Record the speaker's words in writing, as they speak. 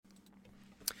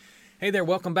Hey there,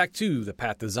 welcome back to the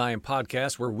Path to Zion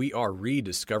podcast, where we are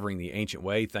rediscovering the ancient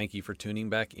way. Thank you for tuning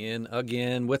back in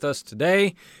again with us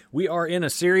today. We are in a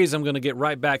series. I'm going to get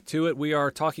right back to it. We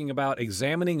are talking about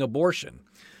examining abortion,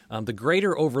 the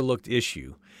greater overlooked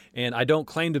issue. And I don't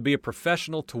claim to be a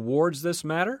professional towards this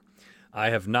matter.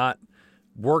 I have not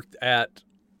worked at,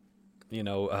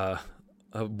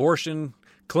 abortion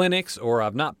clinics, or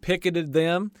I've not picketed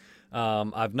them.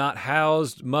 I've not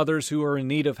housed mothers who are in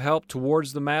need of help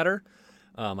towards the matter.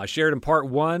 I shared in part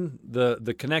one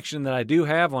the connection that I do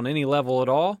have on any level at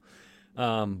all.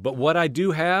 But what I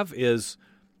do have is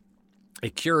a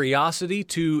curiosity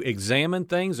to examine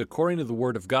things according to the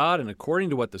Word of God and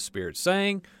according to what the Spirit's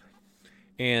saying,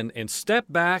 and step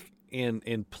back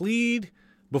and plead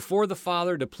before the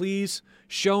Father to please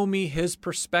show me His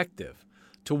perspective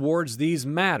towards these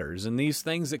matters and these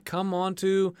things that come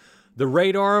onto the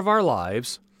radar of our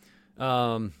lives,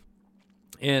 and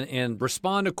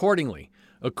respond accordingly,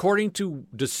 according to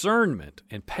discernment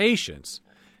and patience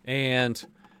and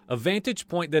a vantage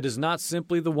point that is not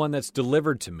simply the one that's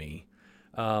delivered to me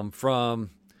from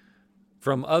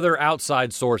other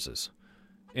outside sources.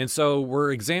 And so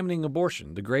we're examining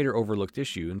abortion, the greater overlooked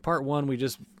issue. In part one, we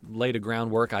just laid a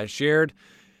groundwork. I shared,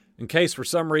 in case for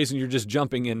some reason you're just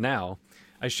jumping in now,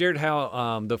 I shared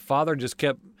how the Father just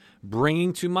kept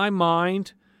bringing to my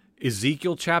mind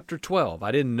Ezekiel chapter 12.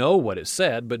 I didn't know what it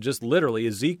said, but just literally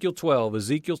Ezekiel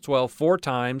 12, 4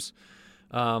 times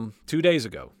 2 days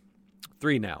ago,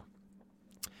 3 now.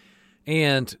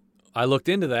 And I looked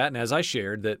into that, and as I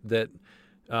shared, that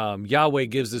Yahweh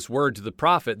gives this word to the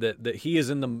prophet that he is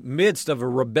in the midst of a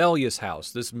rebellious house,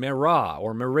 this Merah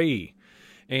or Meri,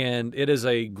 and it is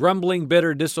a grumbling,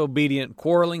 bitter, disobedient,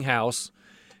 quarreling house,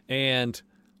 and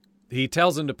he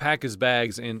tells him to pack his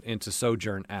bags and to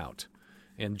sojourn out.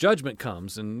 And judgment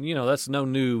comes, and, that's no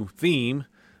new theme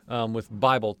with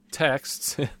Bible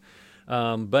texts.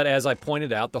 But as I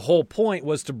pointed out, the whole point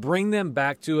was to bring them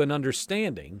back to an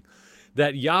understanding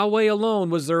that Yahweh alone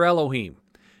was their Elohim,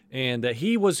 and that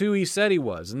He was who He said He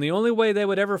was. And the only way they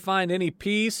would ever find any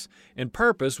peace and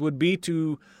purpose would be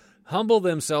to humble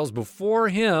themselves before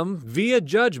Him, via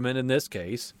judgment in this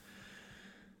case,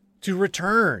 to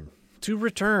return,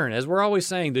 as we're always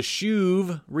saying, to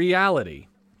shuv reality,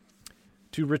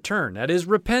 to return. That is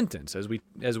repentance, as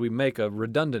we make a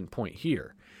redundant point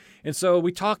here. And so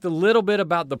we talked a little bit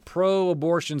about the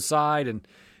pro-abortion side and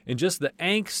just the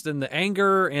angst and the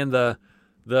anger and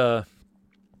the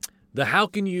how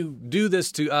can you do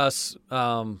this to us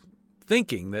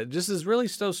thinking that just is really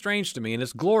so strange to me, and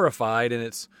it's glorified and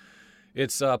it's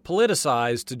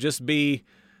politicized to just be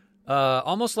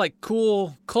almost like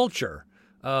cool culture.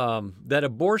 That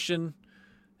abortion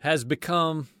has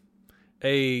become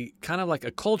a kind of like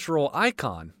a cultural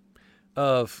icon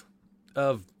of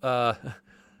a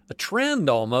trend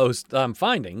almost, I'm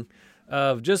finding,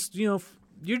 of just, you're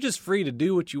just free to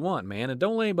do what you want, man, and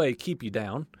don't let anybody keep you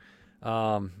down.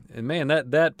 And man,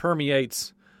 that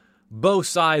permeates both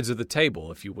sides of the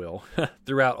table, if you will,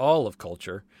 throughout all of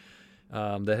culture,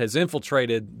 that has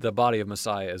infiltrated the body of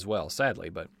Messiah as well, sadly.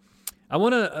 But I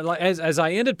want to, as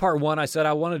I ended part one, I said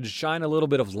I wanted to shine a little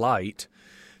bit of light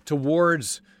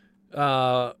towards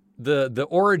the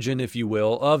origin, if you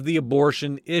will, of the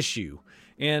abortion issue.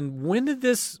 And when did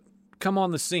this come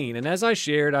on the scene? And as I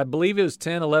shared, I believe it was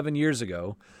 10, 11 years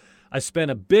ago, I spent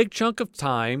a big chunk of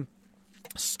time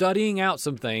studying out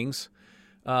some things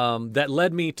that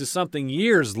led me to something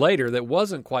years later that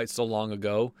wasn't quite so long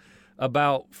ago,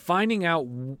 about finding out,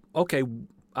 okay,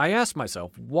 I asked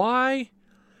myself, why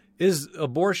is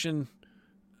abortion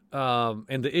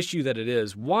and the issue that it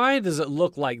is, why does it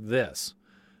look like this?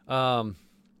 Why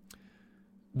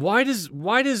does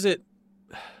it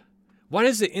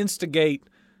instigate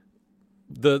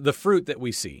the fruit that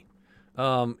we see?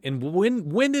 And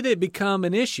when did it become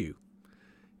an issue?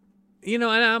 And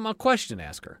I'm a question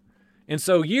asker. And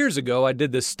so years ago, I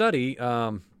did this study,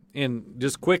 and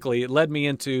just quickly, it led me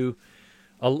into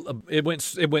it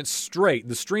went straight.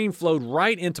 The stream flowed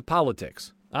right into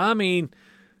politics. I mean,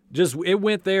 it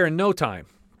went there in no time.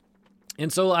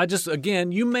 And so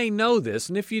again, you may know this,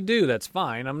 and if you do, that's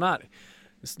fine.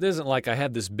 This isn't like I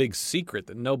have this big secret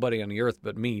that nobody on the earth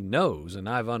but me knows, and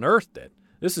I've unearthed it.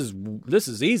 This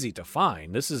is easy to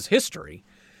find. This is history.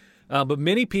 But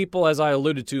many people, as I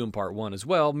alluded to in part one as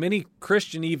well, many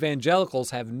Christian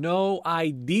evangelicals have no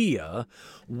idea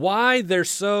why they're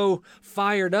so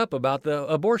fired up about the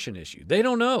abortion issue. They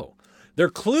don't know. They're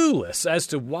clueless as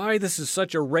to why this is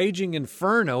such a raging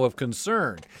inferno of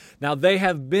concern. Now, they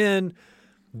have been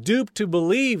duped to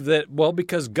believe that, well,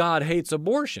 because God hates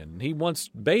abortion. He wants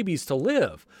babies to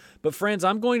live. But friends,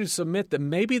 I'm going to submit that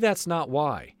maybe that's not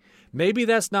why. maybe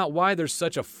that's not why there's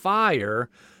such a fire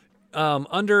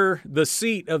under the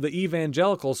seat of the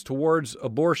evangelicals towards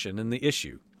abortion and the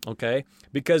issue, okay?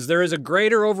 Because there is a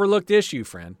greater overlooked issue,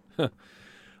 friend.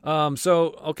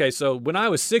 So when I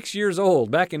was 6 years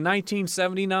old, back in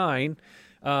 1979,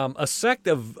 a sect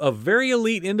of very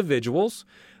elite individuals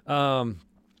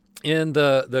in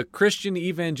the Christian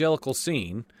evangelical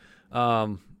scene,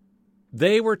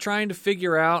 they were trying to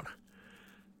figure out,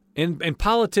 and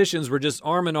politicians were just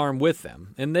arm in arm with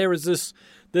them. And there was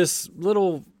this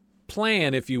little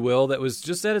plan, if you will, that was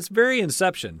just at its very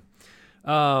inception.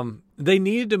 They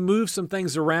needed to move some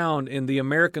things around in the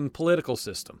American political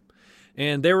system.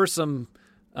 And there were some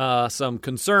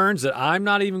concerns that I'm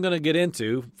not even going to get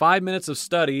into. 5 minutes of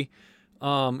study,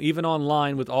 even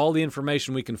online with all the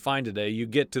information we can find today, you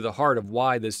get to the heart of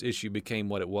why this issue became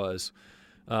what it was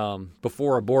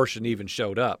before abortion even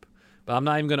showed up. But I'm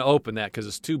not even going to open that because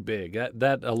it's too big.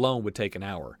 That alone would take an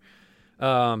hour.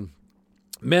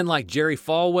 Men like Jerry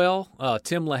Falwell,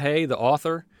 Tim LaHaye, the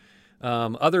author,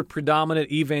 other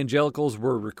predominant evangelicals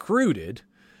were recruited,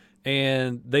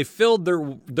 and they filled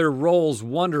their roles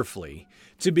wonderfully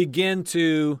to begin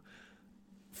to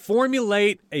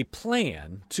formulate a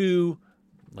plan to,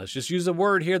 let's just use a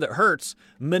word here that hurts,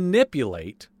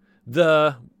 manipulate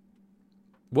what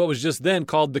was just then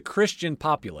called the Christian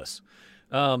populace.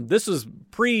 This was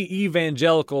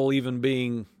pre-evangelical even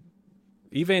being,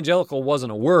 evangelical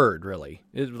wasn't a word really.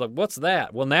 It was like, what's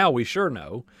that? Well, now we sure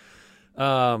know.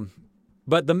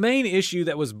 But the main issue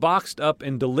that was boxed up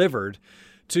and delivered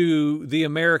to the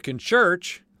American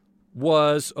church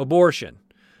was abortion.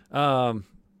 And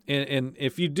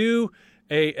if you do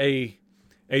a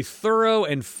thorough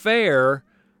and fair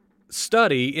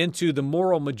study into the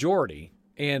moral majority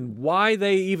and why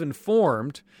they even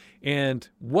formed and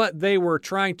what they were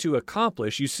trying to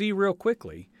accomplish, you see real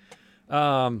quickly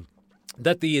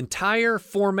that the entire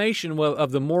formation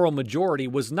of the moral majority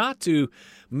was not to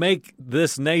make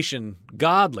this nation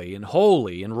godly and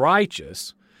holy and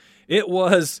righteous. It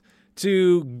was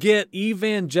to get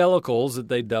evangelicals, that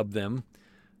they dubbed them,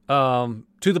 to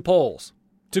the polls,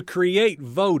 to create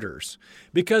voters.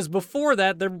 Because before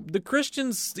that, the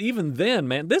Christians, even then,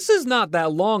 man, this is not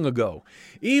that long ago.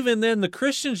 Even then, the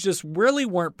Christians just really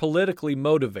weren't politically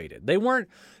motivated. They weren't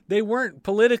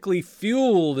politically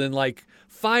fueled and like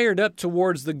fired up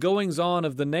towards the goings-on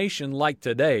of the nation like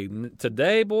today.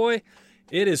 Today, boy,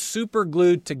 it is super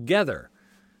glued together.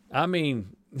 I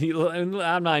mean, I'm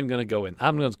not even going to go in.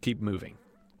 I'm going to keep moving.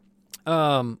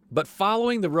 But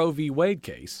following the Roe v. Wade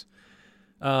case,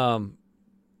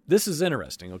 this is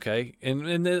interesting, okay?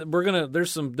 And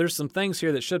there's some things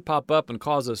here that should pop up and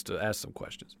cause us to ask some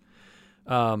questions.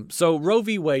 So Roe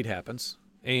v. Wade happens,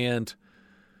 and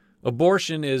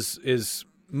abortion is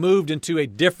moved into a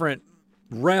different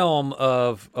realm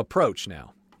of approach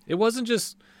now. It wasn't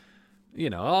just,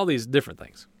 all these different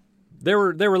things. There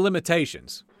were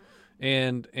limitations.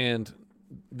 And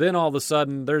then all of a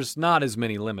sudden, there's not as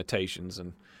many limitations,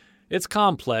 and it's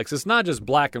complex. It's not just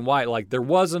black and white, like there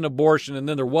was an abortion, and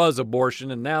then there was abortion,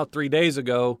 and now 3 days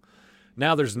ago,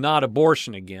 now there's not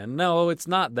abortion again. No, it's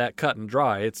not that cut and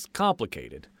dry. It's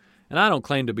complicated. And I don't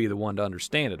claim to be the one to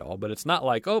understand it all, but it's not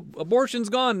like, oh, abortion's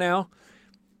gone now.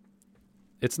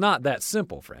 It's not that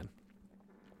simple, friend.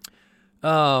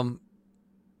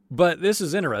 But this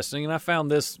is interesting, and I found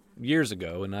this years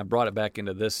ago, and I brought it back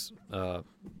into this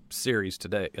series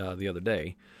today, the other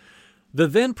day. The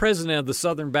then president of the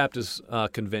Southern Baptist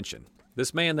Convention,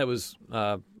 this man that was,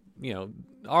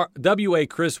 W.A.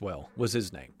 Criswell was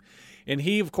his name. And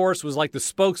he, of course, was like the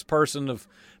spokesperson of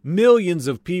millions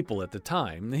of people at the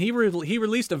time. And he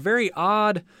released a very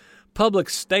odd public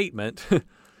statement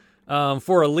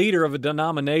for a leader of a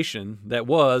denomination that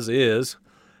is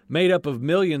made up of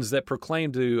millions that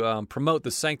proclaim to promote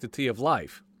the sanctity of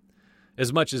life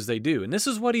as much as they do. And this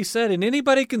is what he said, and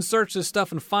anybody can search this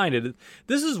stuff and find it.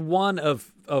 This is one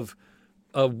of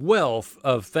a wealth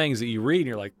of things that you read, and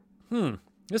you're like,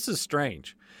 this is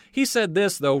strange. He said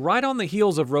this, though, right on the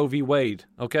heels of Roe v. Wade,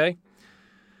 okay?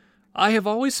 I have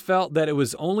always felt that it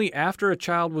was only after a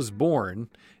child was born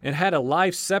and had a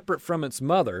life separate from its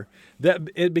mother that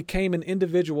it became an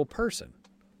individual person.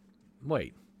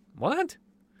 Wait, what?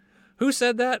 Who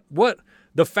said that? What?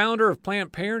 The founder of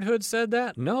Planned Parenthood said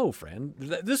that? No, friend.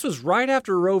 This was right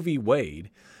after Roe v. Wade.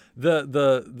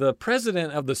 The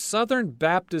president of the Southern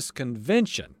Baptist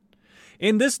Convention.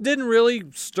 And this didn't really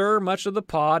stir much of the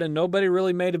pot, and nobody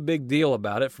really made a big deal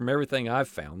about it from everything I've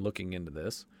found looking into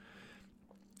this.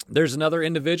 There's another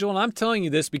individual, and I'm telling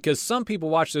you this because some people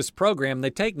watch this program,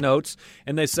 they take notes,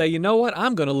 and they say, you know what,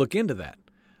 I'm going to look into that.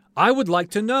 I would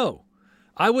like to know.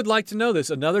 I would like to know this.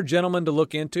 Another gentleman to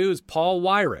look into is Paul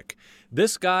Weyrich.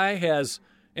 This guy has,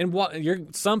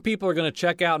 and some people are going to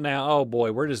check out now, oh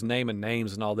boy, we're just naming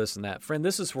names and all this and that. Friend,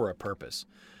 this is for a purpose.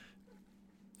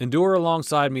 Endure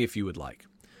alongside me if you would like.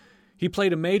 He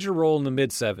played a major role in the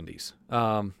mid-'70s.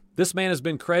 This man has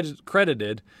been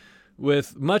credited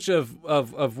with much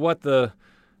of what the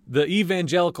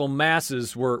evangelical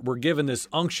masses were given this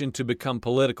unction to become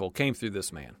political, came through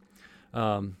this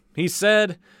man. He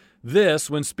said this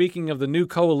when speaking of the new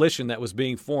coalition that was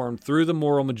being formed through the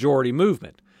moral majority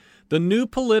movement. The new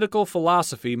political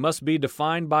philosophy must be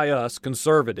defined by us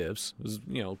conservatives.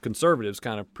 Conservatives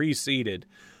kind of preceded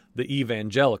the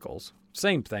evangelicals.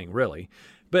 Same thing, really.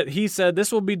 But he said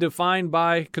this will be defined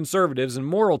by conservatives in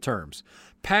moral terms,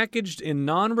 packaged in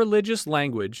non-religious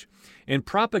language and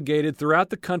propagated throughout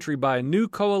the country by a new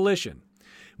coalition.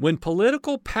 When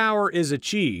political power is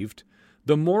achieved,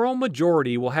 the moral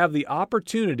majority will have the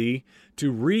opportunity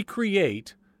to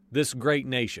recreate this great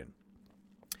nation.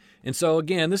 And so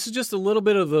again, this is just a little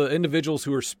bit of the individuals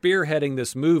who are spearheading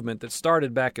this movement that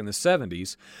started back in the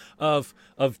 70s of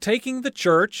taking the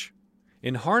church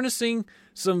and harnessing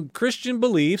some Christian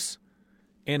beliefs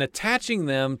and attaching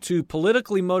them to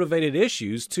politically motivated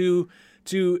issues to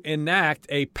enact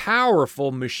a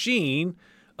powerful machine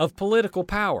of political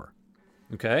power.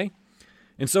 Okay?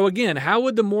 And so again, how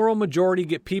would the moral majority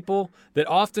get people that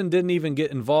often didn't even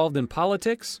get involved in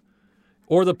politics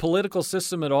or the political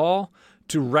system at all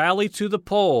to rally to the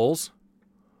polls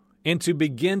and to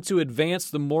begin to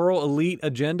advance the moral elite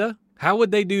agenda? How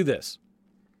would they do this?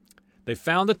 They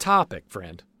found a topic,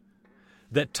 friend,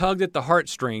 that tugged at the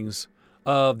heartstrings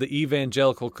of the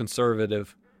evangelical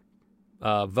conservative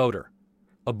voter.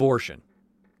 Abortion.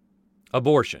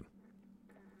 Abortion.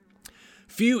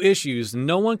 Few issues,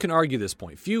 no one can argue this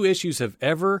point, few issues have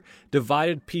ever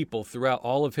divided people throughout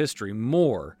all of history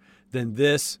more than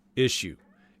this issue.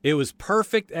 It was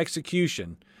perfect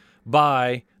execution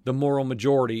by the moral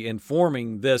majority in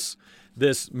forming this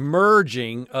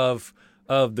merging of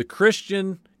the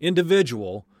Christian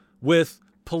individual with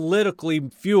politically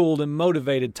fueled and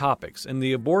motivated topics. And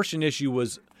the abortion issue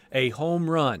was a home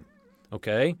run,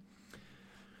 okay?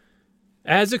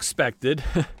 As expected,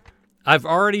 I've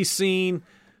already seen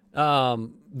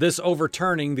this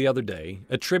overturning the other day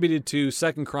attributed to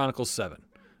 2 Chronicles 7.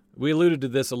 We alluded to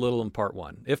this a little in part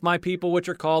 1. If my people, which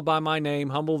are called by my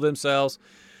name, humble themselves,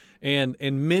 and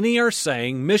many are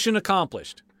saying, mission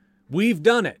accomplished. We've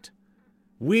done it.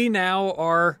 We now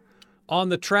are on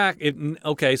the track.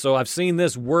 Okay, so I've seen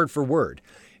this word for word.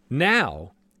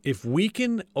 Now, if we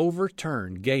can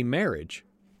overturn gay marriage,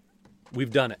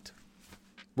 we've done it.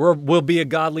 We'll be a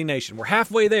godly nation. We're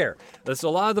halfway there. That's a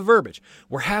lot of the verbiage.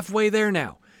 We're halfway there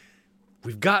now.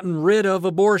 We've gotten rid of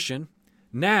abortion.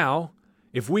 Now,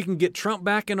 if we can get Trump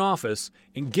back in office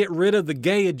and get rid of the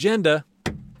gay agenda,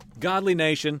 godly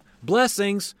nation,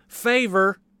 blessings,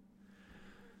 favor.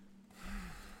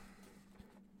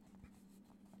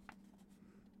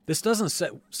 This doesn't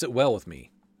sit well with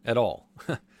me at all.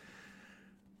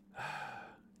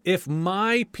 If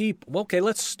my people, okay,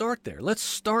 let's start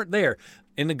there.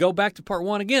 And to go back to part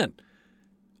 1 again.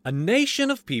 A nation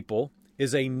of people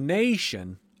is a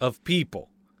nation of people,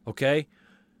 okay?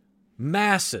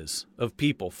 Masses of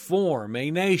people form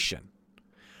a nation.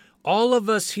 All of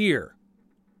us here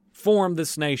form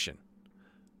this nation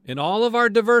in all of our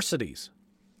diversities.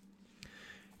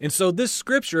 And so this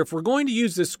scripture, if we're going to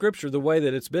use this scripture the way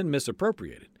that it's been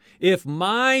misappropriated, if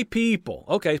my people,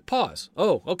 okay, pause.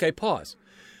 Pause.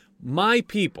 My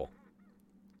people,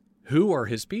 who are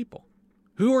his people?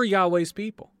 Who are Yahweh's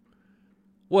people?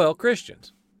 Well,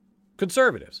 Christians,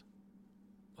 conservatives.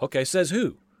 Okay, says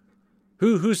who?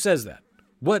 Who says that?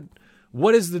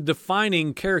 What is the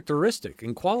defining characteristic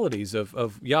and qualities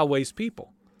of Yahweh's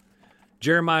people?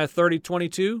 Jeremiah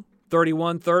 30:22,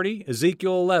 31:30,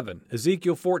 Ezekiel 11,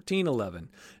 Ezekiel 14:11,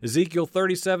 Ezekiel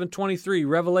 37:23,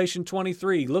 Revelation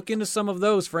 23. Look into some of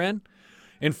those, friend,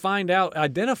 and find out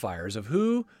identifiers of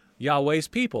who Yahweh's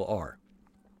people are.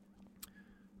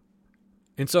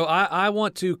 And so I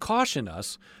want to caution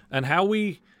us on how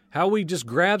we just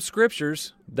grab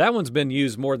scriptures. That one's been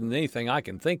used more than anything I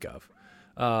can think of,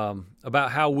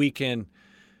 about how we can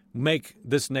make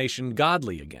this nation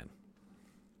godly again.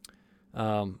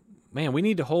 Man, we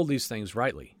need to hold these things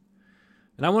rightly.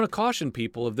 And I want to caution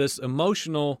people of this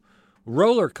emotional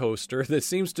roller coaster that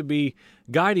seems to be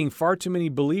guiding far too many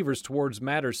believers towards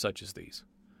matters such as these,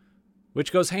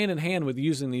 which goes hand in hand with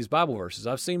using these Bible verses.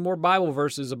 I've seen more Bible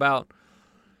verses about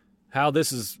how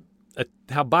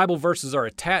how Bible verses are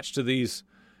attached to these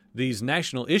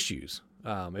national issues.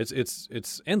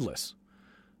 It's endless.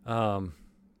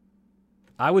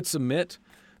 I would submit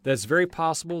that it's very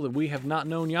possible that we have not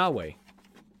known Yahweh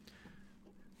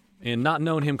and not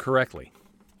known him correctly.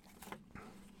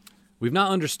 We've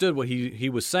not understood what he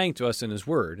was saying to us in his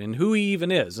word and who he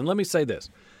even is. And let me say this.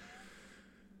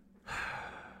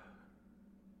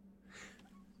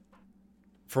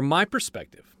 From my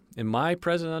perspective, in my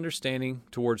present understanding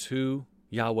towards who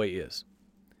Yahweh is,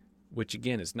 which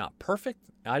again is not perfect,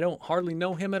 I don't hardly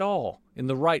know him at all in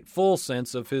the right full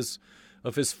sense of his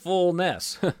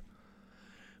fullness.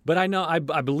 But I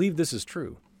believe this is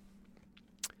true.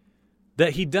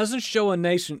 That he doesn't show a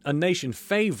nation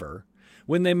favor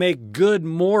when they make good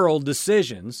moral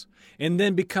decisions and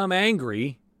then become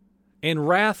angry and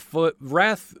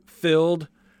wrath-filled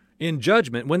in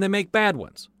judgment when they make bad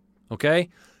ones. Okay?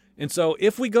 And so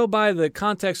if we go by the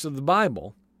context of the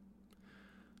Bible,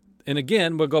 and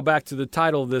again, we'll go back to the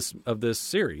title of this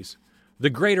series, the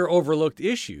greater overlooked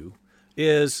issue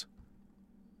is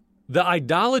the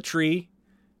idolatry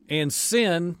and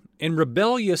sin and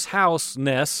rebellious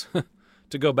houseness,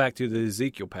 to go back to the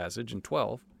Ezekiel passage in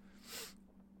 12.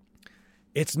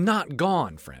 It's not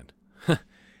gone, friend.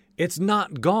 It's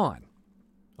not gone.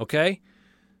 Okay?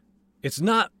 It's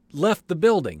not left the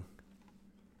building.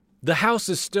 The house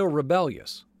is still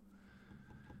rebellious.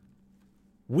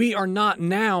 We are not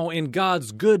now in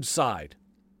God's good side.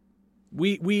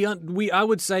 I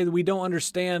would say that we don't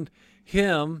understand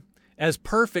him as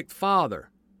perfect father.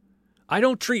 I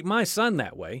don't treat my son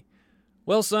that way.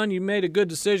 Well, son, you made a good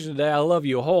decision today. I love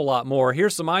you a whole lot more.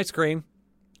 Here's some ice cream.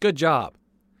 Good job.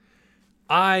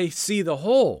 I see the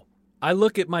whole. I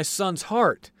look at my son's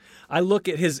heart. I look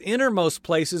at his innermost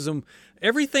places, and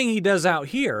everything he does out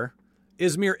here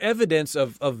is mere evidence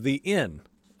of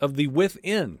the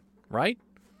within, right?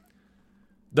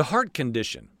 The heart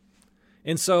condition.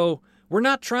 And so we're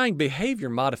not trying behavior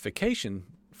modification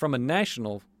from a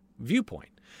national viewpoint.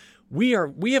 We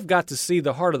have got to see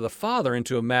the heart of the Father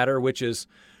into a matter which is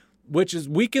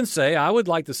we can say, I would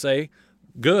like to say,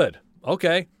 good.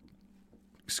 Okay.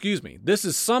 Excuse me. This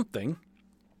is something.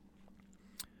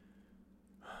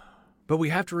 But we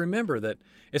have to remember that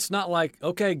it's not like,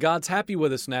 okay, God's happy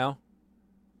with us now.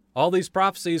 All these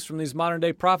prophecies from these modern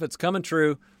day prophets coming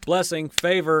true, blessing,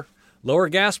 favor, lower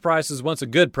gas prices once a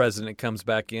good president comes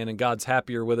back in and God's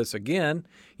happier with us again.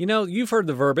 You know, you've heard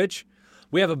the verbiage.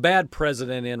 We have a bad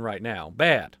president in right now.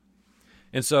 Bad.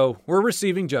 And so we're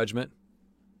receiving judgment.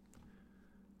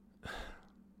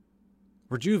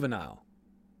 We're juvenile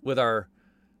with our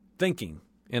thinking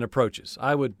and approaches.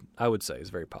 I would say is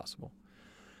very possible.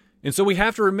 And so we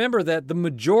have to remember that the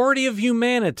majority of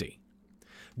humanity,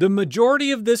 the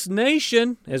majority of this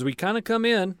nation, as we kind of come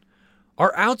in,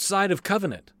 are outside of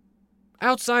covenant.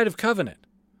 Outside of covenant.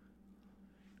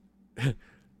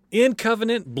 In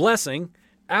covenant, blessing.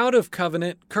 Out of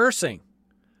covenant, cursing.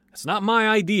 It's not my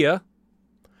idea.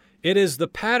 It is the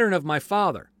pattern of my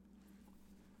Father.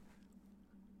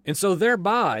 And so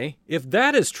thereby, if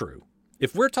that is true,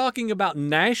 if we're talking about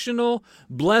national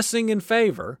blessing and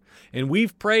favor, and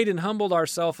we've prayed and humbled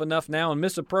ourselves enough now and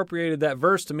misappropriated that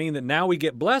verse to mean that now we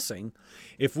get blessing,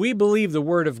 if we believe the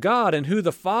Word of God and who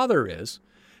the Father is,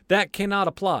 that cannot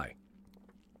apply.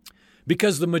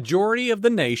 Because the majority of the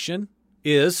nation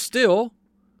is still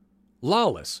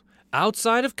lawless,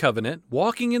 outside of covenant,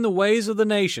 walking in the ways of the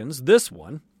nations, this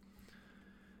one,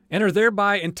 and are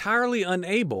thereby entirely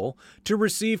unable to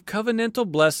receive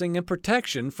covenantal blessing and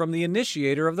protection from the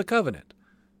initiator of the covenant.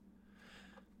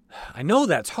 I know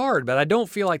that's hard, but I don't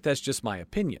feel like that's just my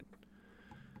opinion.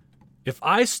 If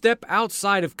I step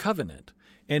outside of covenant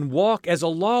and walk as a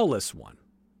lawless one,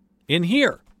 in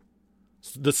here,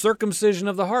 the circumcision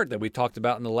of the heart that we talked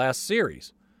about in the last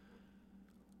series,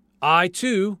 I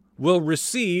too will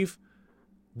receive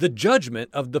the judgment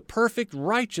of the perfect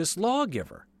righteous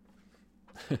lawgiver.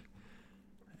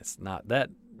 It's not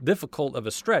that difficult of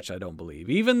a stretch, I don't believe.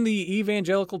 Even the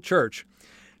evangelical church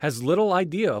has little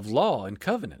idea of law and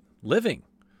covenant, living,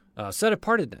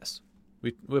 set-apartedness.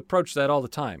 We approach that all the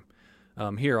time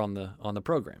here on the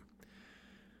program.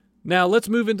 Now, let's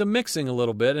move into mixing a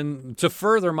little bit and to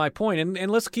further my point.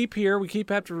 And let's keep here, we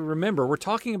have to remember, we're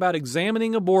talking about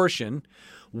examining abortion.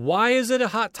 Why is it a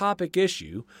hot topic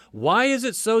issue? Why is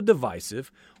it so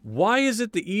divisive? Why is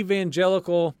it the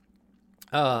evangelical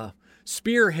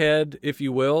spearhead, if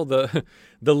you will, the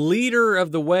leader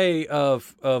of the way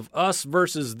of us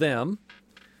versus them?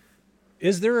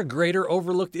 Is there a greater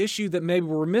overlooked issue that maybe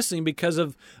we're missing because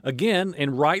of, again,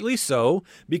 and rightly so,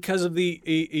 because of the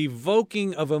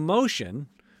evoking of emotion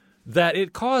that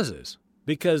it causes?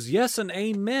 Because yes and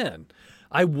amen,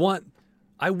 I want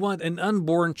an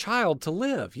unborn child to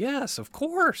live. Yes, of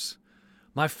course.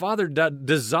 My Father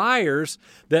desires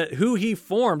that who he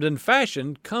formed and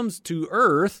fashioned comes to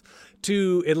earth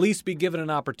to at least be given an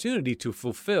opportunity to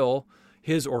fulfill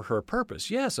his or her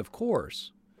purpose. Yes, of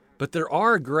course. But there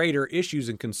are greater issues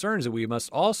and concerns that we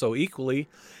must also equally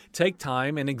take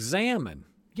time and examine.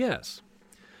 Yes.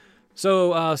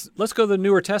 So let's go to the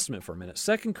Newer Testament for a minute.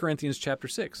 2 Corinthians chapter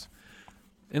 6.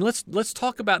 And let's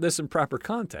talk about this in proper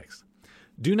context.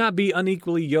 Do not be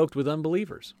unequally yoked with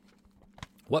unbelievers.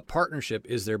 What partnership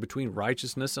is there between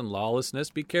righteousness and lawlessness?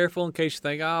 Be careful in case you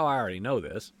think, oh, I already know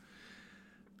this.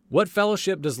 What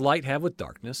fellowship does light have with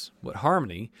darkness? What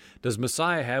harmony does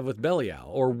Messiah have with Belial?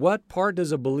 Or what part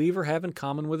does a believer have in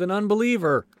common with an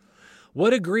unbeliever?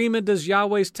 What agreement does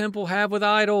Yahweh's temple have with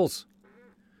idols?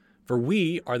 For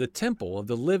we are the temple of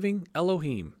the living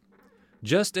Elohim.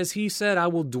 Just as he said, I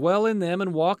will dwell in them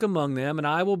and walk among them, and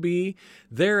I will be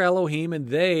their Elohim, and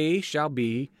they shall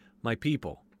be my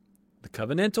people, the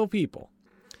covenantal people.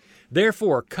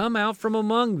 Therefore, come out from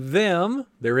among them.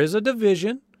 There is a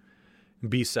division.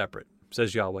 Be separate,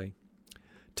 says Yahweh.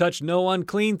 Touch no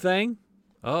unclean thing.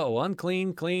 Oh,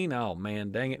 unclean, clean. Oh,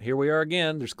 man, dang it. Here we are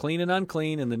again. There's clean and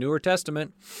unclean in the Newer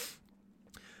Testament.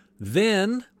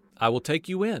 Then I will take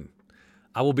you in.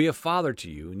 I will be a father to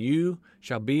you, and you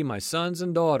shall be my sons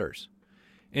and daughters.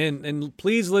 And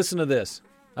please listen to this.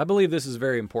 I believe this is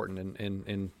very important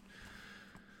and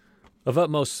of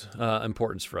utmost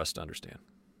importance for us to understand.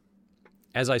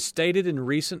 As I stated in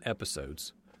recent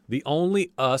episodes, the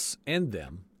only us and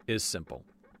them is simple.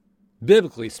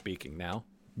 Biblically speaking now,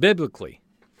 biblically.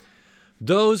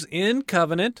 Those in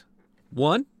covenant,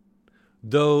 1.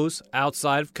 Those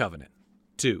outside of covenant,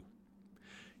 2.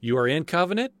 You are in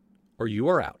covenant or you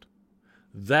are out.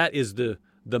 That is the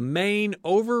main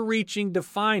overreaching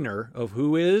definer of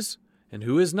who is and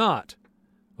who is not.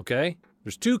 Okay?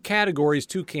 There's 2 categories,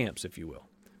 2 camps, if you will.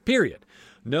 Period.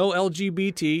 No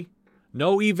LGBT,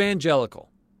 no evangelical,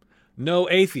 no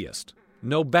atheist,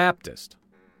 no Baptist,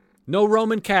 no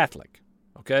Roman Catholic.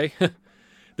 Okay?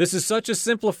 This is such a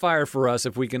simplifier for us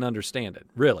if we can understand it,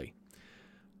 really.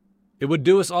 It would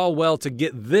do us all well to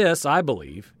get this, I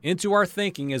believe, into our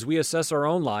thinking as we assess our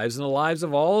own lives and the lives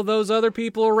of all of those other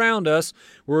people around us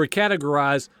where we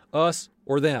categorize us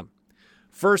or them.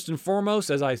 First and foremost,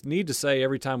 as I need to say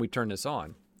every time we turn this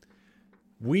on,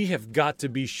 we have got to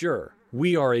be sure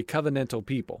we are a covenantal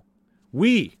people.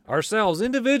 We, ourselves,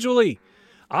 individually.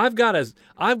 I've got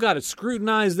to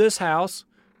scrutinize this house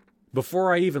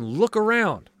before I even look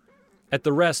around at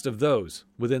the rest of those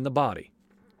within the body.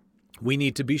 We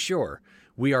need to be sure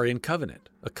we are in covenant,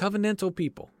 a covenantal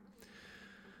people.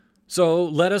 So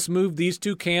let us move these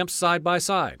 2 camps side by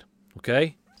side,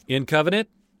 okay? In covenant,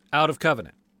 out of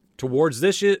covenant, towards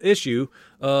this issue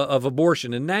of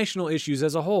abortion and national issues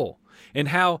as a whole, and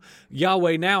how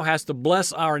Yahweh now has to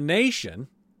bless our nation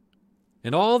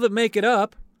and all that make it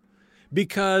up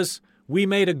because we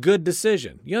made a good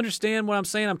decision. You understand what I'm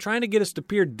saying? I'm trying to get us to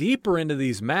peer deeper into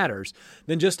these matters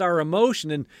than just our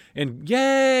emotion and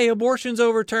yay, abortion's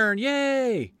overturned,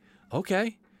 yay.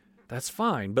 Okay, that's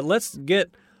fine. But let's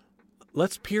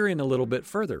peer in a little bit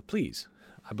further, please.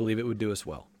 I believe it would do us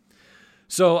well.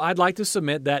 So I'd like to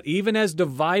submit that even as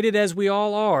divided as we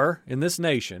all are in this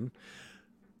nation,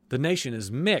 the nation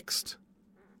is mixed.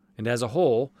 And as a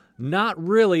whole, not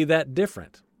really that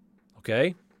different.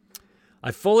 Okay? I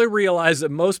fully realize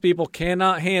that most people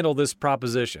cannot handle this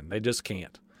proposition. They just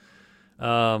can't.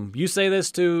 You say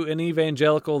this to an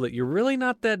evangelical that you're really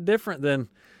not that different than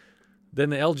the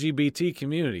LGBT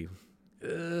community.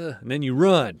 And then you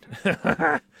run.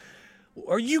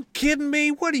 Are you kidding me?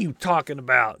 What are you talking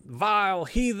about? Vile,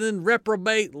 heathen,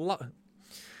 reprobate. Well,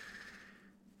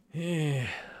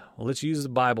 let's use the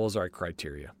Bible as our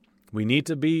criteria. We need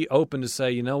to be open to say,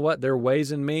 you know what? There are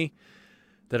ways in me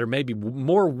that are maybe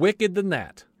more wicked than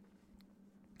that.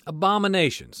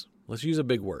 Abominations. Let's use a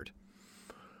big word.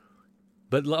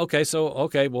 But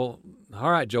okay, well,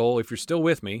 all right, Joel, if you're still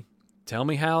with me, tell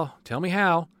me how.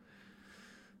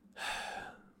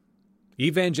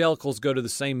 Evangelicals go to the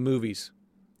same movies,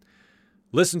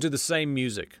 listen to the same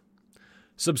music,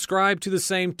 subscribe to the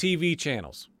same TV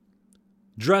channels,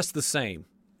 dress the same,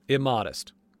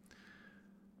 immodest.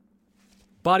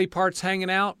 Body parts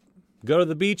hanging out, go to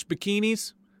the beach,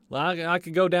 bikinis. I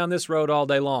could go down this road all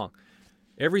day long.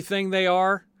 Everything they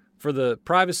are for the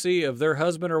privacy of their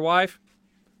husband or wife,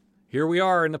 here we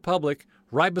are in the public,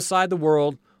 right beside the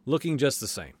world, looking just the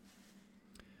same.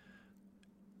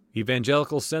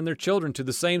 Evangelicals send their children to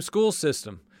the same school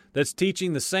system that's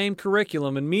teaching the same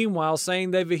curriculum and meanwhile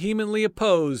saying they vehemently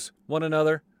oppose one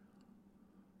another.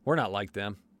 We're not like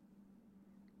them.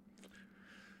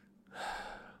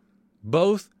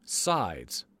 Both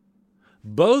sides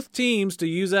both teams, to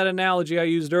use that analogy I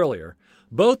used earlier,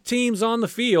 both teams on the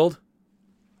field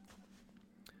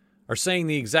are saying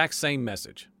the exact same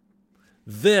message.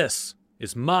 This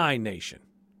is my nation.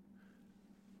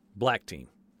 Black team.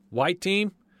 White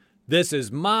team, this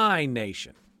is my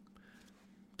nation.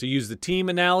 To use the team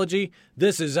analogy,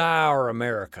 this is our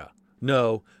America.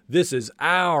 No, this is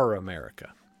our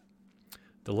America.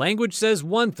 The language says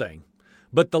one thing,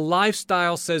 but the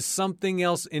lifestyle says something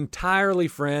else entirely,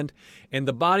 friend, and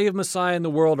the body of Messiah and the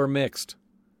world are mixed.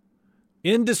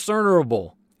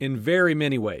 Indiscernible in very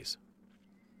many ways.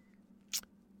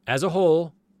 As a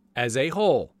whole,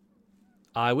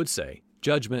 I would say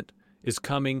judgment is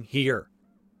coming here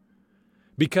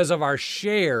because of our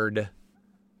shared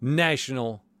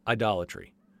national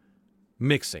idolatry,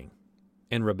 mixing,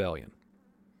 and rebellion.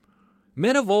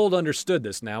 Men of old understood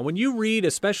this. Now, when you read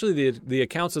especially the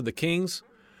accounts of the kings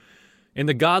and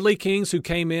the godly kings who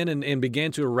came in and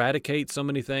began to eradicate so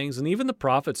many things, and even the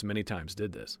prophets many times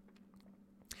did this,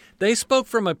 they spoke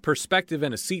from a perspective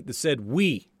and a seat that said,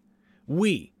 we,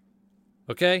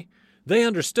 okay? They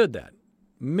understood that.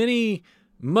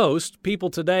 Most people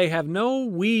today have no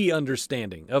we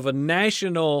understanding of a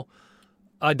national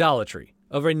idolatry,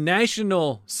 of a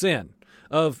national sin,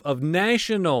 of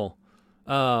national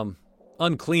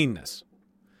uncleanness.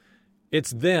 It's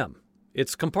them.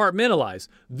 It's compartmentalized.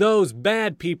 Those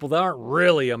bad people that aren't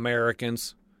really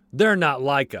Americans, they're not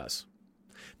like us.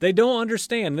 They don't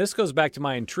understand. This goes back to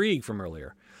my intrigue from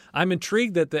earlier. I'm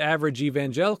intrigued that the average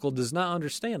evangelical does not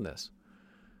understand this.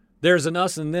 There's an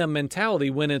us and them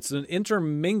mentality when it's an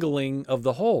intermingling of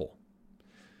the whole.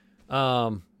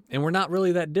 And we're not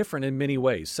really that different in many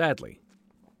ways, sadly.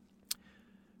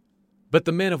 But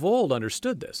the men of old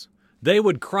understood this. They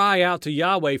would cry out to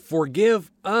Yahweh, forgive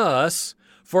us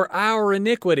for our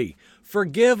iniquity.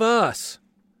 Forgive us.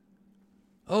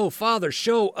 Oh, Father,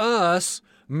 show us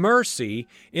mercy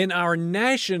in our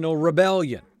national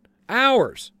rebellion.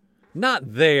 Ours,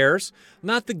 not theirs,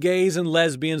 not the gays and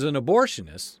lesbians and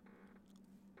abortionists.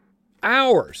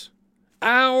 Ours,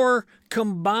 our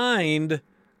combined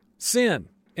sin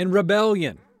and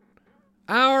rebellion.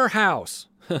 Our house,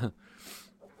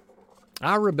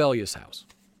 our rebellious house.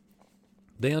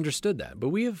 They understood that, but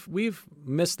we've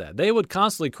missed that. They would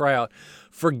constantly cry out,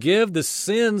 forgive the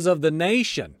sins of the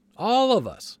nation. All of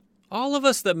us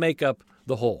that make up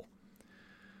the whole.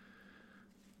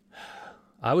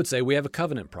 I would say we have a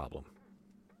covenant problem.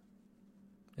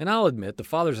 And I'll admit, the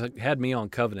Father's had me on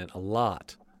covenant a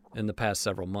lot in the past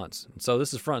several months. And so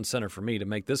this is front and center for me to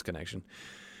make this connection.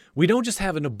 We don't just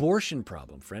have an abortion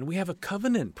problem, friend. We have a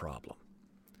covenant problem.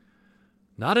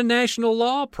 Not a national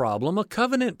law problem, a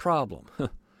covenant problem.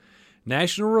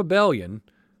 National rebellion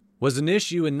was an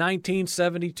issue in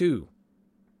 1972.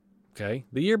 Okay?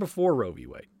 The year before Roe v.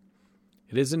 Wade.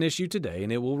 It is an issue today,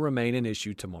 and it will remain an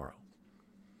issue tomorrow.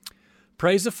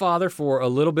 Praise the Father for a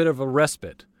little bit of a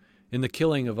respite in the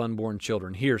killing of unborn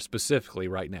children here specifically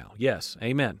right now. Yes,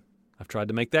 amen. I've tried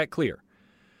to make that clear.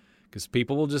 Because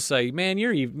people will just say, man,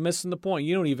 you're missing the point.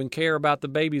 You don't even care about the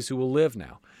babies who will live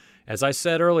now. As I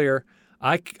said earlier,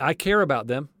 I care about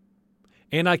them,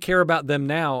 and I care about them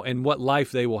now and what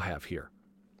life they will have here.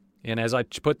 And as I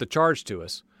put the charge to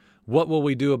us, what will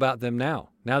we do about them now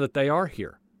that they are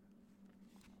here?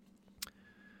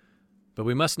 But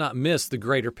we must not miss the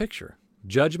greater picture.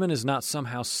 Judgment is not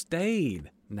somehow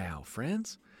stayed now,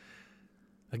 friends.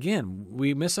 Again,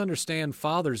 we misunderstand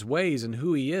Father's ways and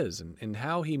who He is and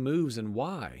how He moves and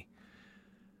why.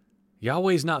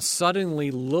 Yahweh's not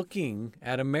suddenly looking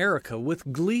at America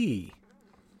with glee.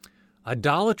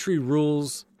 Idolatry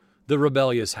rules the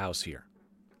rebellious house here.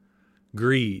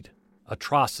 Greed,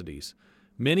 atrocities,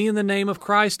 many in the name of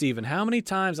Christ even. How many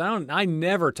times, I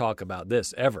never talk about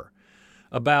this ever,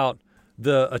 about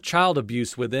a child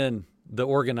abuse within the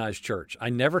organized church. I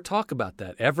never talk about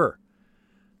that ever.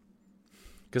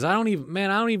 Because I don't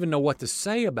even know what to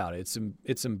say about it.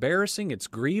 It's embarrassing. It's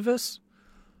grievous.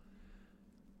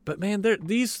 But man,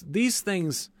 these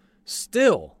things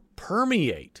still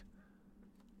permeate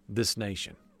this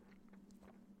nation.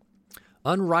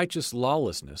 Unrighteous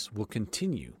lawlessness will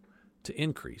continue to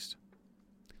increase.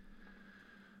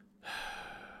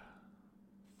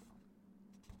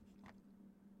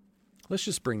 Let's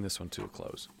just bring this one to a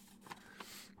close.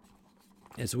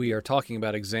 As we are talking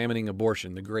about examining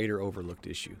abortion, the greater overlooked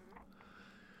issue.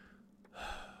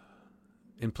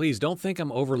 And please don't think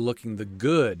I'm overlooking the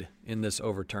good in this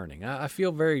overturning. I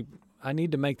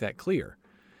need to make that clear.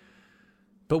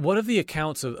 But what of the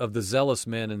accounts of the zealous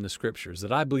men in the Scriptures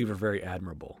that I believe are very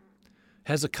admirable?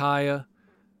 Hezekiah,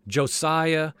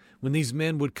 Josiah, when these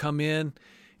men would come in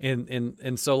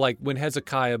And so like when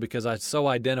Hezekiah, because I so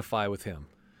identify with him,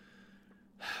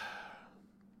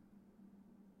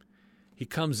 he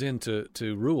comes in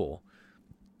to rule,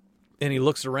 and he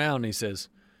looks around and he says,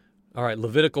 all right,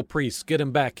 Levitical priests, get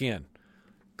him back in.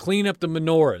 Clean up the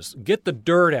menorahs. Get the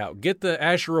dirt out. Get the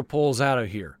Asherah poles out of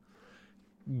here.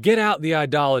 Get out the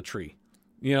idolatry.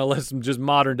 Let's just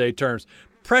modern day terms.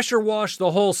 Pressure wash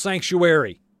the whole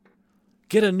sanctuary.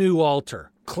 Get a new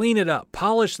altar. Clean it up.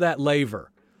 Polish that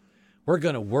laver. We're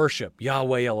going to worship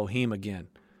Yahweh Elohim again.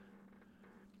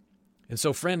 And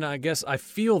so, friend, I guess I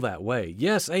feel that way.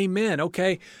 Yes, amen.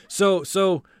 Okay,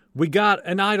 so we got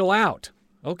an idol out.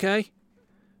 Okay.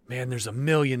 Man, there's a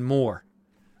million more.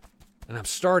 And I'm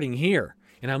starting here.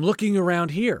 And I'm looking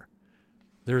around here.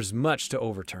 There's much to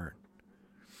overturn.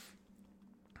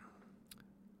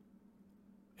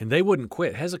 And they wouldn't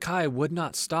quit. Hezekiah would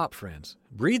not stop, friends.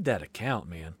 Read that account,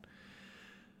 man.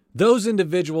 Those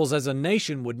individuals as a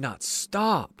nation would not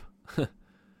stop.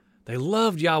 They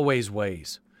loved Yahweh's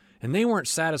ways. And they weren't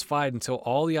satisfied until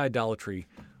all the idolatry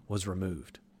was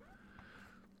removed.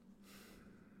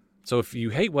 So if you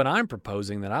hate what I'm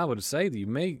proposing, then I would say that you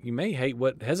may hate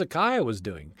what Hezekiah was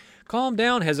doing. Calm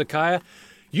down, Hezekiah.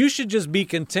 You should just be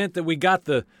content that we got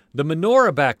the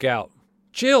menorah back out.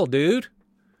 Chill, dude.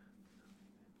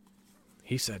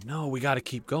 He said, no, we got to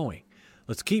keep going.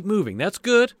 Let's keep moving. That's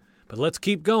good, but let's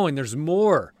keep going. There's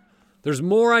more. There's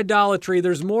more idolatry.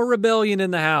 There's more rebellion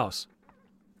in the house.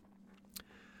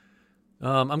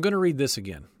 I'm going to read this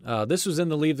again. This was in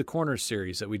the Leave the Corner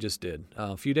series that we just did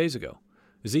a few days ago.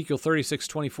 Ezekiel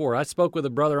 36:24. I spoke with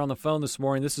a brother on the phone this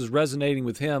morning. This is resonating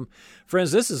with him.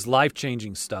 Friends, this is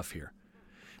life-changing stuff here.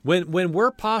 When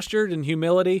we're postured in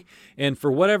humility, and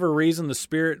for whatever reason the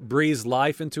Spirit breathes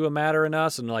life into a matter in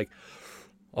us, and like,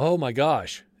 oh my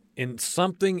gosh, and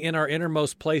something in our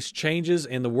innermost place changes,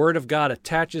 and the Word of God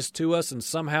attaches to us and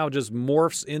somehow just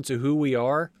morphs into who we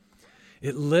are,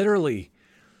 it literally,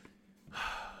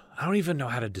 I don't even know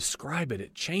how to describe it.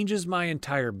 It changes my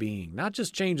entire being. Not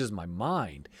just changes my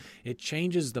mind. It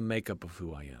changes the makeup of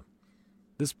who I am.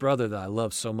 This brother that I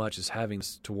love so much is having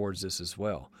towards this as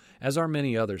well, as are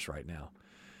many others right now.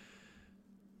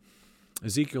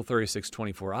 Ezekiel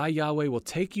 36:24. I, Yahweh, will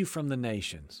take you from the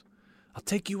nations. I'll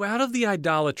take you out of the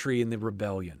idolatry and the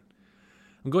rebellion.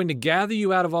 I'm going to gather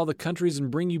you out of all the countries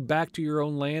and bring you back to your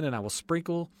own land, and I will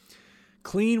sprinkle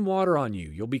clean water on you.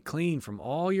 You'll be clean from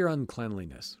all your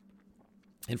uncleanliness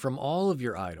and from all of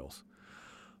your idols.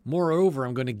 Moreover,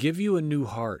 I'm going to give you a new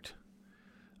heart.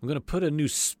 I'm going to put a new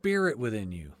spirit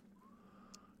within you.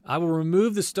 I will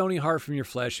remove the stony heart from your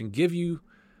flesh and give you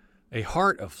a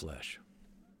heart of flesh.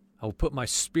 I will put my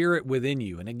spirit within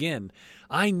you. And again,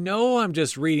 I know I'm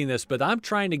just reading this, but I'm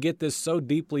trying to get this so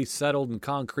deeply settled and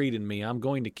concrete in me, I'm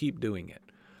going to keep doing it.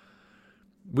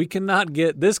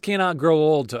 This cannot grow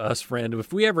old to us, friend.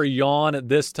 If we ever yawn at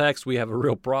this text, we have a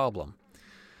real problem.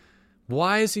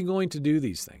 Why is he going to do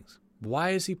these things?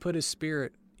 Why has he put his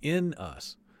spirit in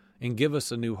us and give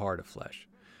us a new heart of flesh?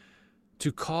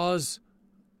 To cause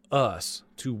us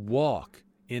to walk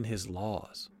in his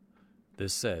laws.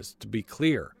 This says, to be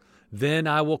clear, then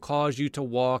I will cause you to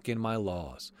walk in my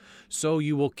laws. So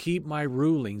you will keep my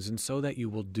rulings, and so that you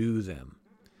will do them.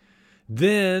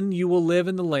 Then you will live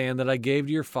in the land that I gave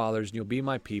to your fathers, and you'll be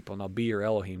my people, and I'll be your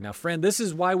Elohim. Now, friend, this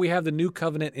is why we have the new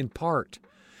covenant in part.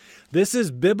 This is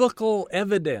biblical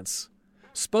evidence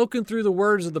spoken through the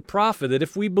words of the prophet that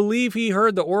if we believe he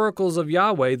heard the oracles of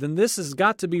Yahweh, then this has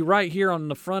got to be right here on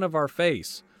the front of our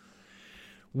face.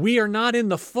 We are not in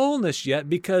the fullness yet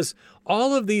because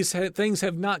all of these things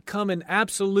have not come in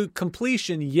absolute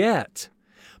completion yet.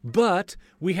 But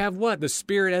we have what? The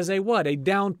Spirit as a what? A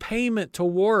down payment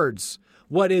towards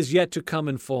what is yet to come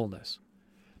in fullness.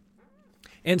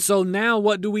 And so now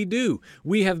what do?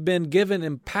 We have been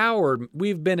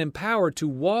we've been empowered to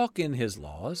walk in his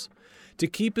laws, to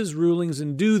keep his rulings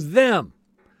and do them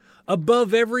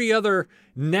above every other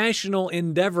national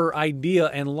endeavor, idea,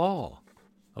 and law.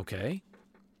 Okay?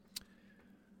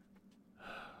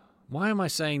 Why am I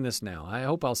saying this now? I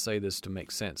hope I'll say this to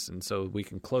make sense, and so we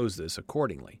can close this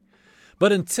accordingly.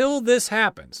 But until this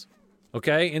happens,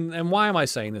 okay, and why am I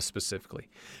saying this specifically?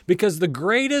 Because the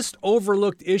greatest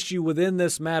overlooked issue within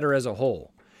this matter as a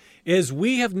whole is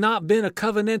we have not been a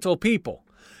covenantal people.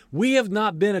 We have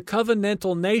not been a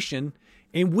covenantal nation,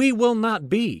 and we will not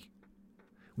be.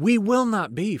 We will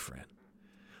not be, friend.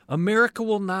 America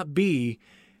will not be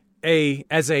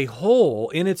as a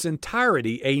whole, in its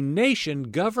entirety, a nation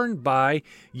governed by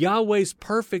Yahweh's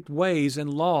perfect ways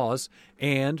and laws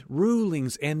and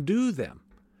rulings and do them.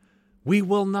 We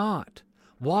will not.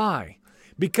 Why?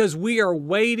 because we are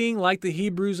waiting like the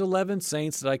Hebrews 11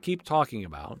 saints that I keep talking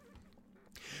about.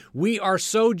 We are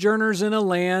sojourners in a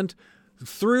land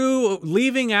through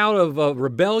leaving out of a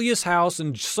rebellious house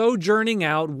and sojourning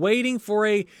out, waiting for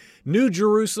a New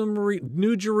Jerusalem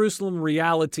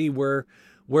reality where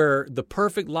the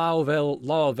perfect law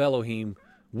of Elohim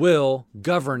will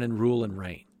govern and rule and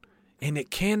reign. And it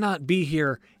cannot be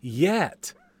here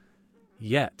yet.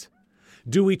 Yet.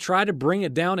 Do we try to bring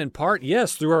it down in part?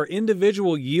 Yes, through our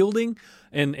individual yielding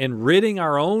and ridding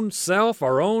our own self,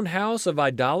 our own house of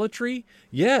idolatry.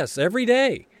 Yes, every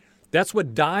day. That's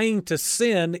what dying to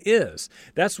sin is.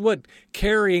 That's what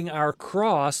carrying our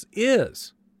cross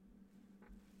is.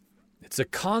 It's a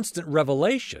constant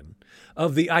revelation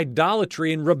of the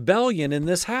idolatry and rebellion in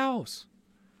this house.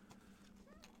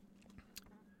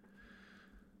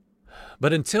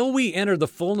 But until we enter the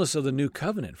fullness of the new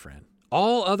covenant, friend,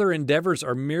 all other endeavors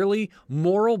are merely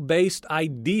moral-based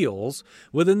ideals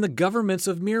within the governments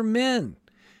of mere men.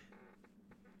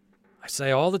 I say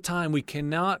all the time, we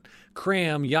cannot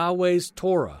cram Yahweh's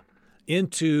Torah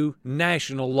into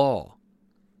national law.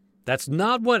 That's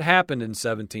not what happened in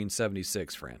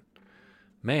 1776, friend.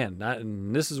 Man,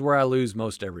 and this is where I lose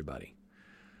most everybody.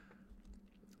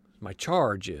 My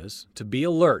charge is to be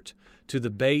alert to the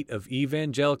bait of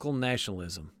evangelical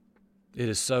nationalism. It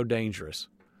is so dangerous.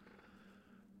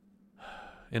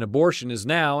 And abortion is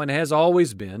now, and has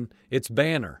always been, its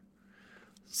banner.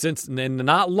 Since, and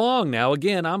not long now,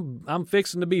 again, I'm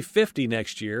fixing to be 50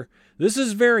 next year. This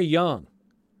is very young.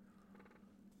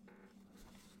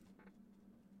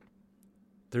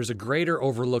 There's a greater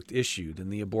overlooked issue than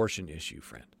the abortion issue,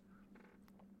 friend.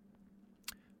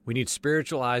 We need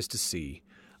spiritual eyes to see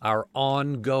our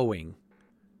ongoing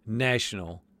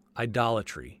national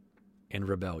idolatry and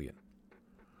rebellion.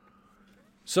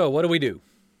 So, what do?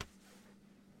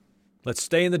 Let's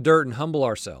stay in the dirt and humble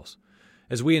ourselves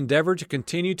as we endeavor to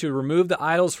continue to remove the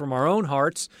idols from our own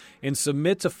hearts and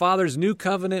submit to Father's new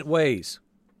covenant ways.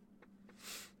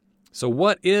 So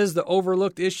what is the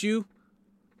overlooked issue?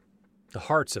 The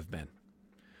hearts of men.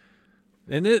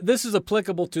 And this is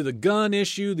applicable to the gun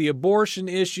issue, the abortion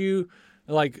issue,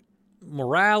 like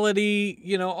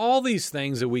morality, all these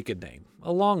things that we could name.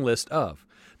 A long list of.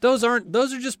 Those are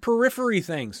just periphery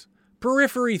things.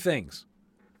 Periphery things.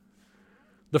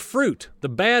 The fruit, the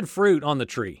bad fruit on the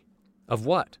tree. Of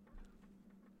what?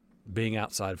 Being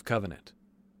outside of covenant.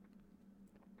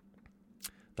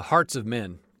 The hearts of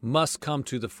men must come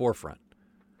to the forefront.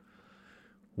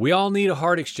 We all need a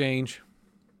heart exchange.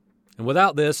 And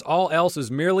without this, all else is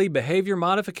merely behavior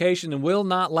modification and will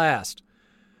not last.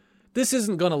 This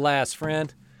isn't going to last,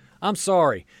 friend. I'm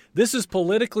sorry. This is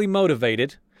politically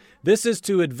motivated. This is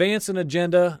to advance an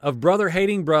agenda of brother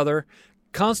hating brother,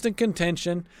 constant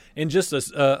contention, and just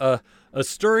a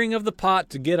stirring of the pot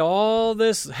to get all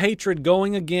this hatred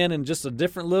going again in just a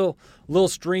different little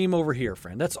stream over here,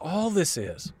 friend. That's all this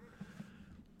is.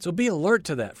 So be alert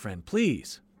to that, friend,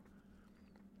 please.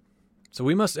 So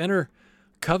we must enter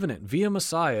covenant via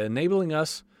Messiah, enabling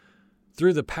us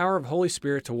through the power of Holy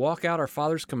Spirit to walk out our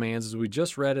Father's commands as we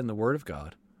just read in the Word of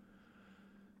God.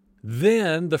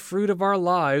 Then the fruit of our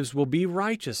lives will be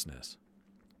righteousness.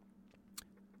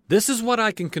 This is what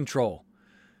I can control.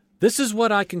 This is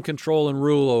what I can control and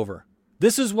rule over.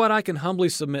 This is what I can humbly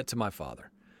submit to my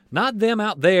Father. Not them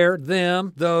out there,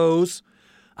 them, those.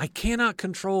 I cannot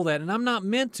control that, and I'm not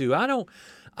meant to.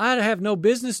 I have no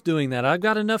business doing that. I've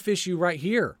got enough issue right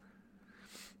here.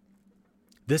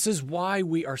 This is why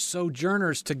we are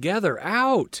sojourners together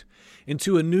out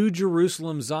into a new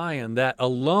Jerusalem Zion that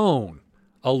alone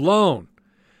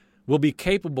will be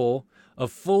capable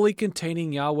of fully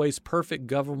containing Yahweh's perfect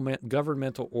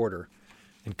governmental order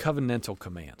and covenantal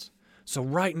commands. So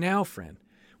right now, friend,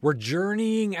 we're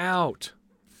journeying out.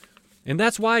 And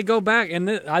that's why I go back, and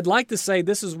I'd like to say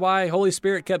this is why Holy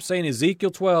Spirit kept saying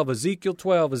Ezekiel 12, Ezekiel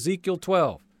 12, Ezekiel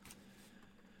 12.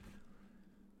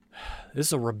 This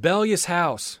is a rebellious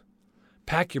house.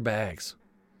 Pack your bags.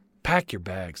 Pack your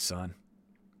bags, son.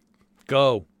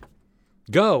 Go.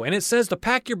 Go. And it says to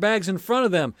pack your bags in front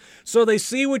of them so they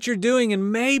see what you're doing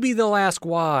and maybe they'll ask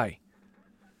why.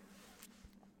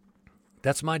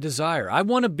 That's my desire. I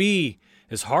want to be,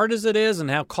 as hard as it is and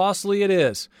how costly it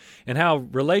is and how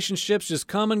relationships just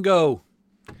come and go,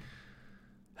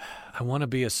 I want to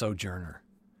be a sojourner.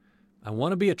 I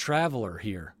want to be a traveler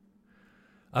here.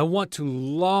 I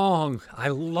long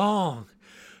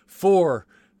for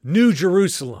New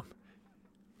Jerusalem.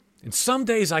 And some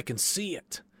days I can see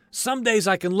it. Some days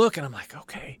I can look and I'm like,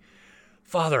 okay,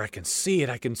 Father, I can see it.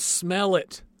 I can smell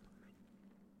it.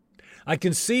 I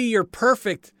can see your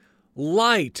perfect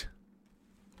light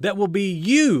that will be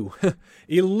you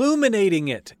illuminating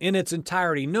it in its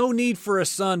entirety. No need for a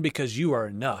son because you are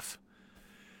enough.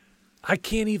 I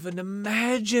can't even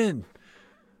imagine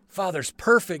Father's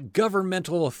perfect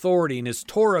governmental authority and His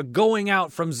Torah going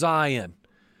out from Zion.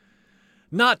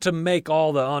 Not to make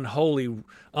all the unholy,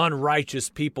 unrighteous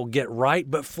people get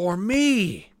right, but for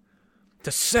me,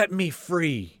 to set me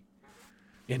free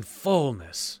in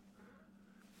fullness.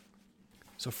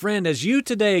 So friend, as you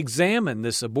today examine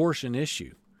this abortion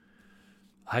issue,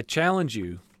 I challenge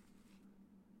you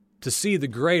to see the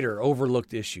greater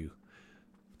overlooked issue,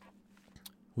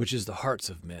 which is the hearts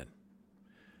of men.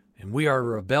 And we are a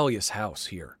rebellious house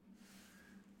here.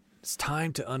 It's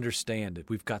time to understand that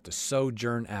we've got to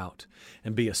sojourn out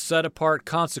and be a set-apart,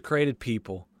 consecrated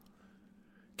people,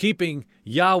 keeping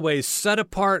Yahweh's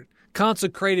set-apart,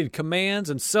 consecrated commands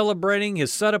and celebrating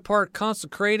His set-apart,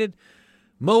 consecrated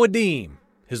Moedim,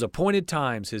 His appointed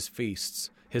times, His feasts,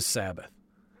 His Sabbath.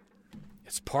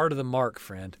 It's part of the mark,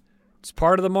 friend. It's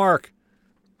part of the mark.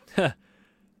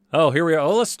 Oh, here we are.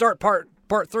 Oh, let's start part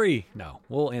 3. No,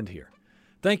 we'll end here.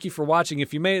 Thank you for watching.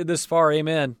 If you made it this far,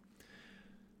 amen.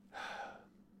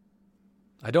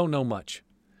 I don't know much.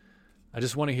 I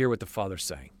just want to hear what the Father's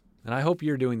saying. And I hope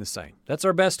you're doing the same. That's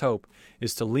our best hope,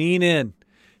 is to lean in,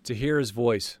 to hear His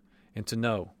voice, and to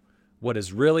know what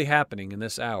is really happening in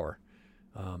this hour,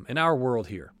 in our world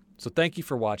here. So thank you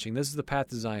for watching. This is the Path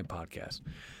to Zion podcast.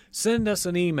 Send us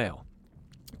an email,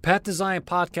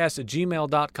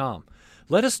 pathtozionpodcast@gmail.com.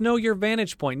 Let us know your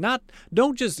vantage point.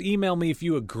 Don't just email me if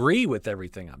you agree with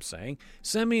everything I'm saying.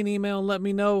 Send me an email and let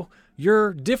me know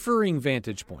your differing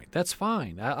vantage point. That's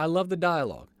fine. I love the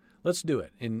dialogue. Let's do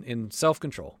it in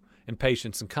self-control and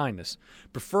patience and kindness,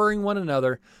 preferring one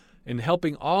another and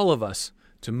helping all of us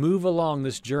to move along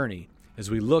this journey as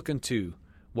we look into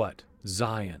what?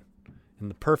 Zion and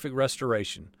the perfect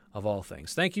restoration of all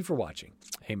things. Thank you for watching.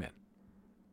 Amen.